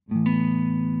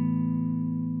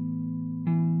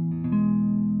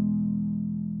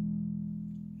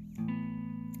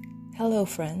Hello,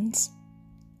 friends.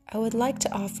 I would like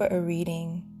to offer a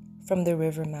reading from the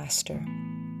River Master,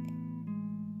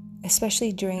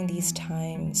 especially during these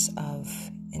times of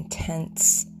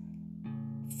intense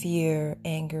fear,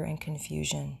 anger, and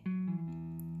confusion.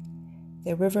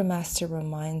 The River Master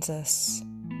reminds us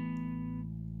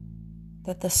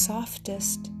that the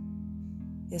softest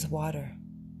is water.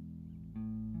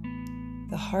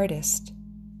 The hardest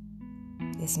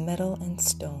is metal and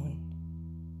stone.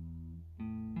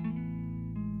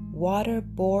 Water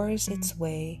bores its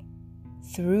way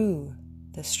through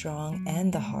the strong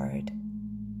and the hard.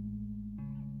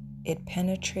 It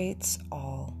penetrates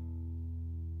all.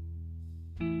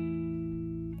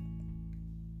 The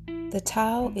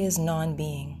Tao is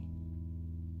non-being.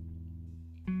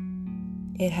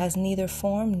 It has neither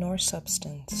form nor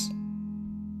substance.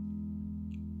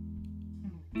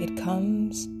 It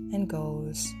comes and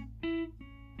goes.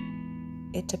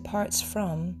 It departs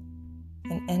from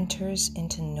and enters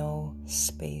into no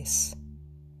space.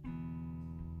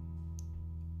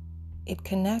 It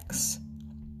connects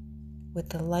with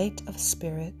the light of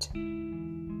spirit.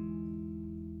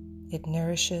 It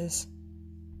nourishes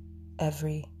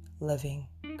every living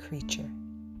creature.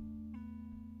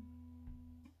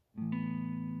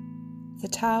 The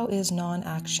Tao is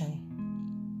non-action.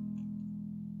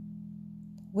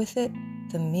 With it,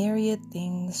 the myriad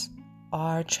things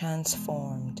are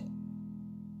transformed.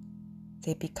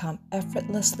 They become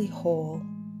effortlessly whole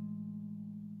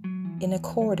in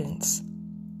accordance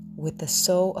with the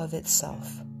soul of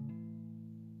itself.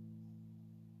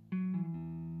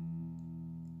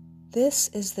 This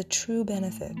is the true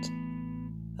benefit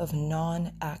of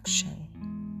non-action.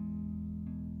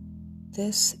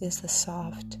 This is the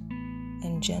soft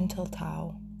and gentle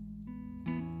Tao,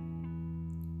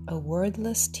 a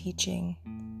wordless teaching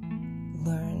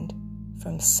learned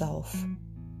from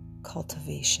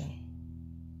self-cultivation.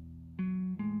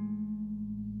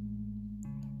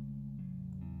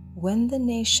 When the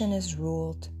nation is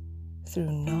ruled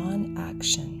through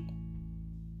non-action,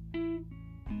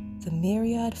 the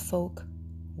myriad folk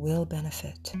will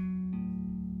benefit.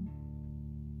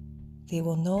 They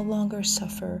will no longer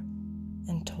suffer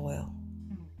and toil.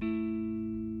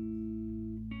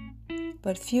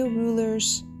 But few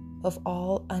rulers of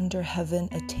all under heaven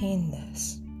attain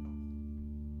this.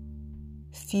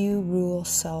 Few rule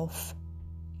self,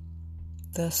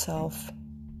 the self.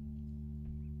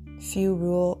 Few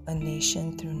rule a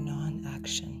nation through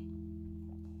non-action.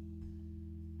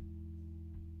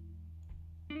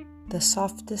 The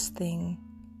softest thing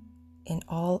in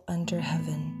all under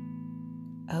heaven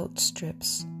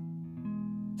outstrips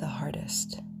the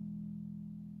hardest.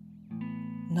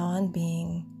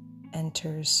 Non-being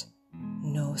enters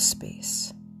no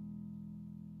space.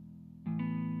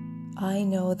 I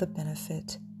know the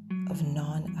benefit of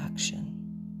non-action,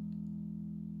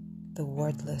 the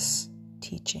wordless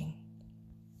teaching.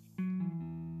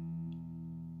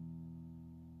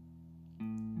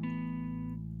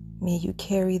 May you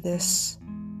carry this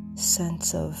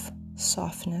sense of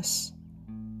softness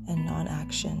and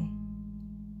non-action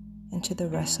into the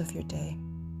rest of your day.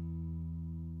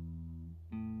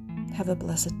 Have a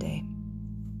blessed day.